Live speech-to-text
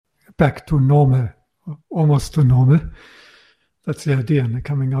back to normal, almost to normal. That's the idea. And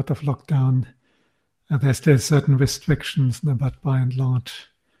coming out of lockdown, there's still certain restrictions, but by and large,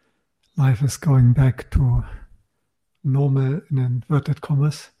 life is going back to normal in inverted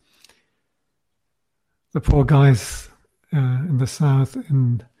commas. The poor guys in the south,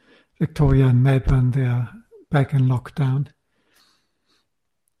 in Victoria and Melbourne, they are back in lockdown.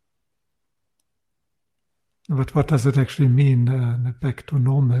 But what does it actually mean, back to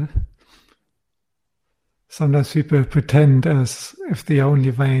normal? Sometimes people pretend as if the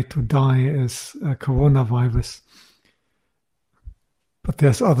only way to die is coronavirus. But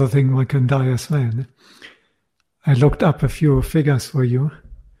there's other things one can die as well. I looked up a few figures for you.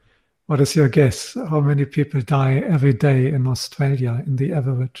 What is your guess? How many people die every day in Australia in the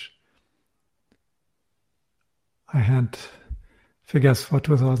average? I had figures for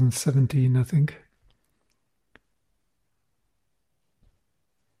 2017, I think.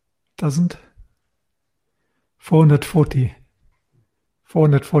 Doesn't? 440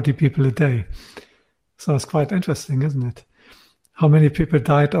 people a day. So it's quite interesting, isn't it? How many people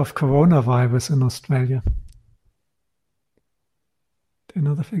died of coronavirus in Australia? Do you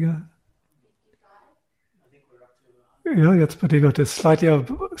know the figure? Yeah, it's pretty good. It's slightly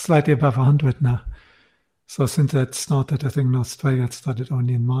above 100 now. So since that started, I think in Australia it started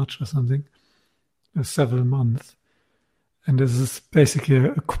only in March or something. Several months. And this is basically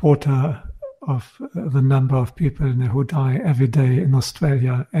a quarter of the number of people who die every day in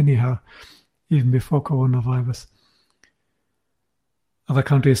Australia anyhow, even before coronavirus. Other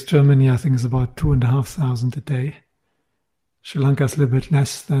countries, Germany, I think is about 2,500 a day. Sri Lanka is a little bit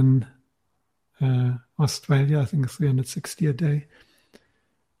less than Australia, I think 360 a day.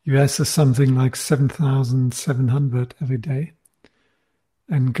 US is something like 7,700 every day.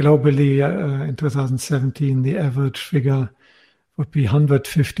 And globally, in 2017, the average figure would be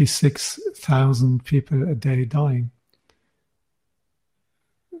 156,000 people a day dying.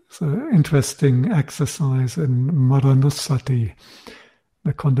 So interesting exercise in Maranusati,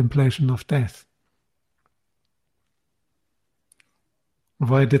 the contemplation of death.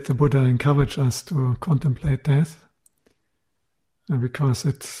 Why did the Buddha encourage us to contemplate death? Because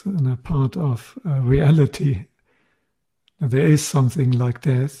it's a part of reality. There is something like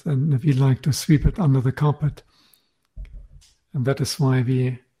death, and we like to sweep it under the carpet. And that is why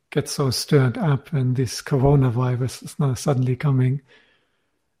we get so stirred up when this coronavirus is now suddenly coming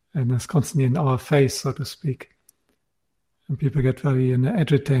and is constantly in our face, so to speak. And people get very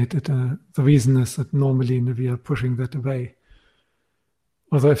agitated. The reason is that normally we are pushing that away.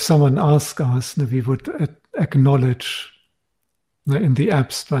 Although if someone asks us, we would acknowledge in the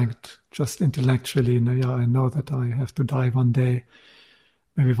abstract, just intellectually, yeah, I know that I have to die one day.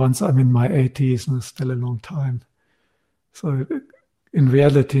 Maybe once I'm in my 80s and it's still a long time. So in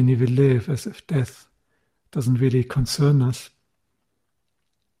reality, we will live as if death doesn't really concern us.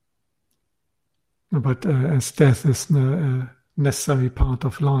 But as death is a necessary part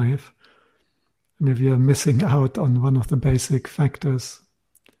of life, and if we are missing out on one of the basic factors,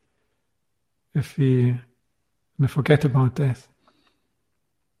 if we forget about death,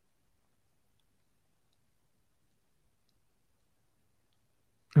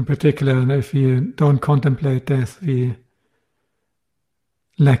 in particular, if we don't contemplate death, we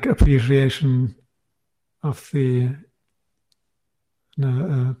lack appreciation of the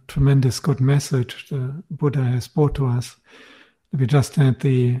tremendous good message the Buddha has brought to us. We just had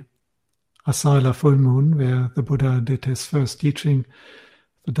the Asala full moon, where the Buddha did his first teaching,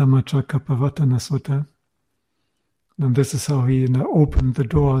 the Dhammacakkappavattana Sutta. And this is how he opened the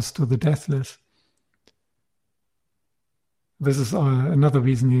doors to the deathless. This is another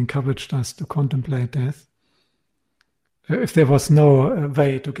reason he encouraged us to contemplate death. If there was no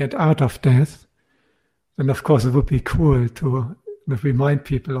way to get out of death, then of course it would be cruel to remind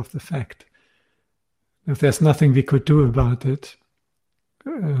people of the fact. If there's nothing we could do about it,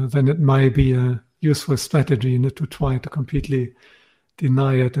 then it might be a useful strategy to try to completely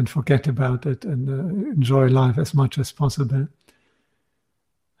deny it and forget about it and enjoy life as much as possible.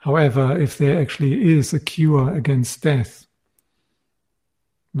 However, if there actually is a cure against death,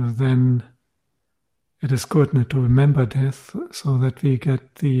 then it is good to remember death so that we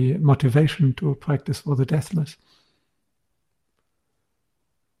get the motivation to practice for the deathless.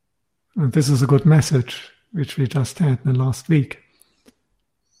 And this is a good message which we just had in the last week.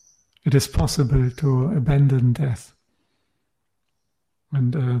 It is possible to abandon death.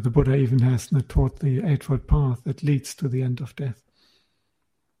 And the Buddha even has taught the Eightfold Path that leads to the end of death.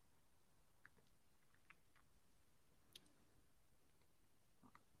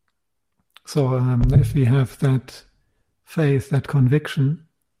 So if we have that faith, that conviction,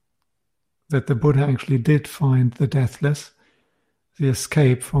 that the Buddha actually did find the deathless, the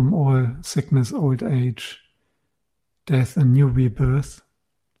escape from all sickness, old age, death and new rebirth,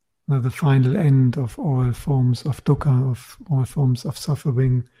 the final end of all forms of dukkha, of all forms of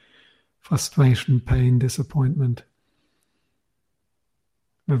suffering, frustration, pain, disappointment.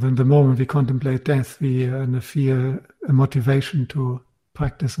 Then the moment we contemplate death, we feel a motivation to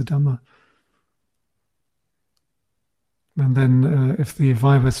practice the Dhamma. And then if the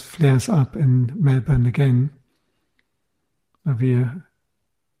virus flares up in Melbourne again, we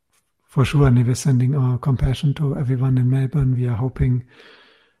for sure we're sending our compassion to everyone in Melbourne. We are hoping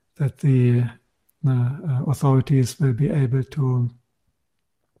that the authorities will be able to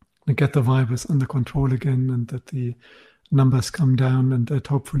get the virus under control again, and that the numbers come down, and that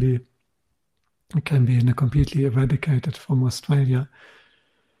hopefully it can be completely eradicated from Australia.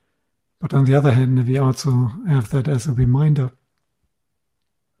 But on the other hand, we also have that as a reminder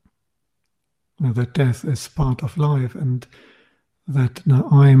that death is part of life, and that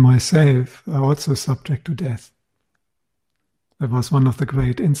I myself are also subject to death. That was one of the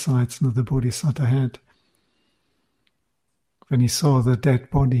great insights that the Bodhisattva had when he saw the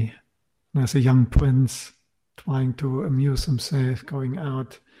dead body as a young prince trying to amuse himself, going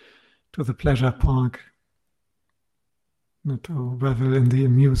out to the pleasure park to revel in the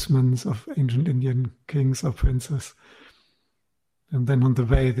amusements of ancient Indian kings or princes. And then on the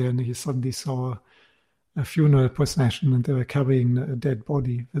way there, he suddenly saw a funeral procession, and they were carrying a dead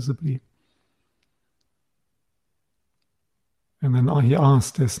body visibly. And then he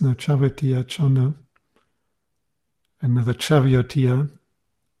asked this charioteer Channa, and the charioteer,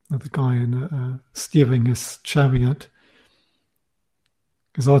 the guy steering his chariot,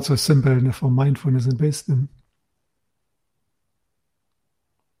 is also a symbol for mindfulness and wisdom.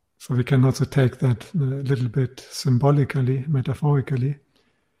 So we can also take that a little bit symbolically, metaphorically,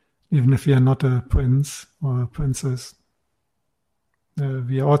 even if we are not a prince or a princess.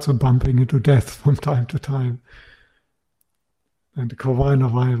 We are also bumping into death from time to time. And the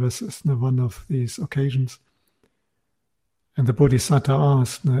coronavirus is one of these occasions. And the Bodhisattva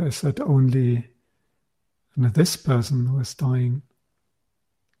asked, is that only this person who is dying?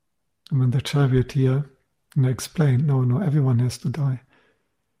 And when the charioteer explained, no, everyone has to die,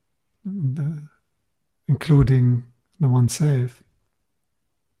 including oneself.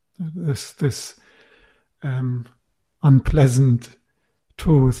 This unpleasant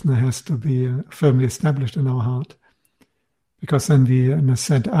truth has to be firmly established in our heart, because then we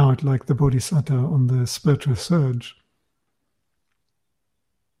set out like the Bodhisattva on the spiritual surge.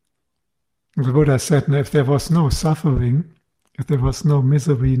 The Buddha said, if there was no suffering, if there was no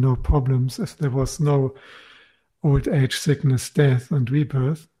misery, no problems, if there was no old age, sickness, death, and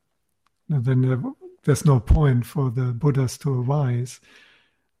rebirth, then there's no point for the Buddhas to arise.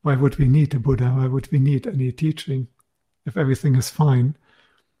 Why would we need a Buddha? Why would we need any teaching? If everything is fine,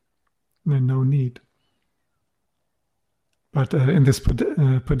 then no need. But in this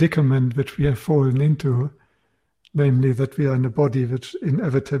predicament which we have fallen into, namely that we are in a body which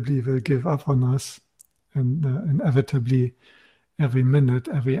inevitably will give up on us, and inevitably every minute,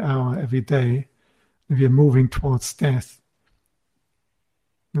 every hour, every day, we are moving towards death.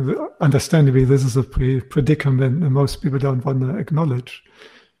 Understandably, this is a predicament that most people don't want to acknowledge.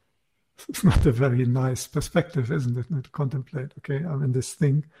 It's not a very nice perspective, isn't it? To contemplate, okay, I'm in this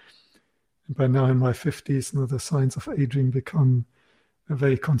thing. And by now in my 50s, the signs of aging become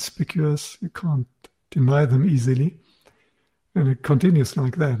very conspicuous. You can't deny them easily. And it continues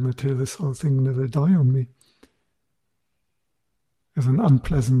like that until this whole thing will die on me. It's an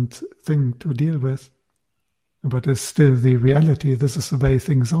unpleasant thing to deal with. But it's still the reality. This is the way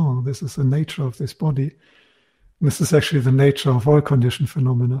things are. This is the nature of this body. This is actually the nature of all conditioned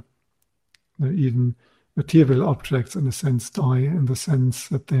phenomena. Even material objects, in a sense, die in the sense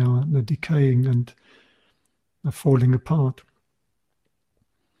that they are decaying and falling apart.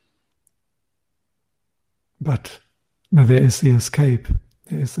 But there is the escape,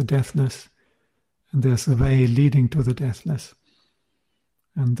 there is the deathless, and there's a way leading to the deathless.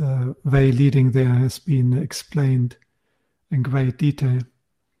 And the way leading there has been explained in great detail.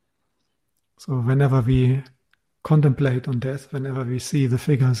 So whenever we contemplate on death, whenever we see the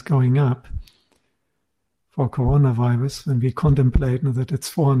figures going up for coronavirus, when we contemplate that it's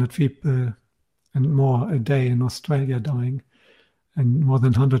 400 people and more a day in Australia dying, and more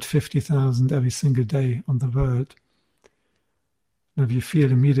than 150,000 every single day on the world, we feel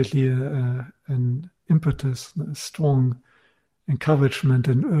immediately an impetus, a strong encouragement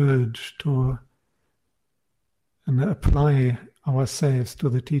and urge to apply ourselves to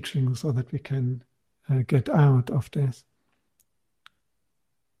the teaching so that we can get out of death.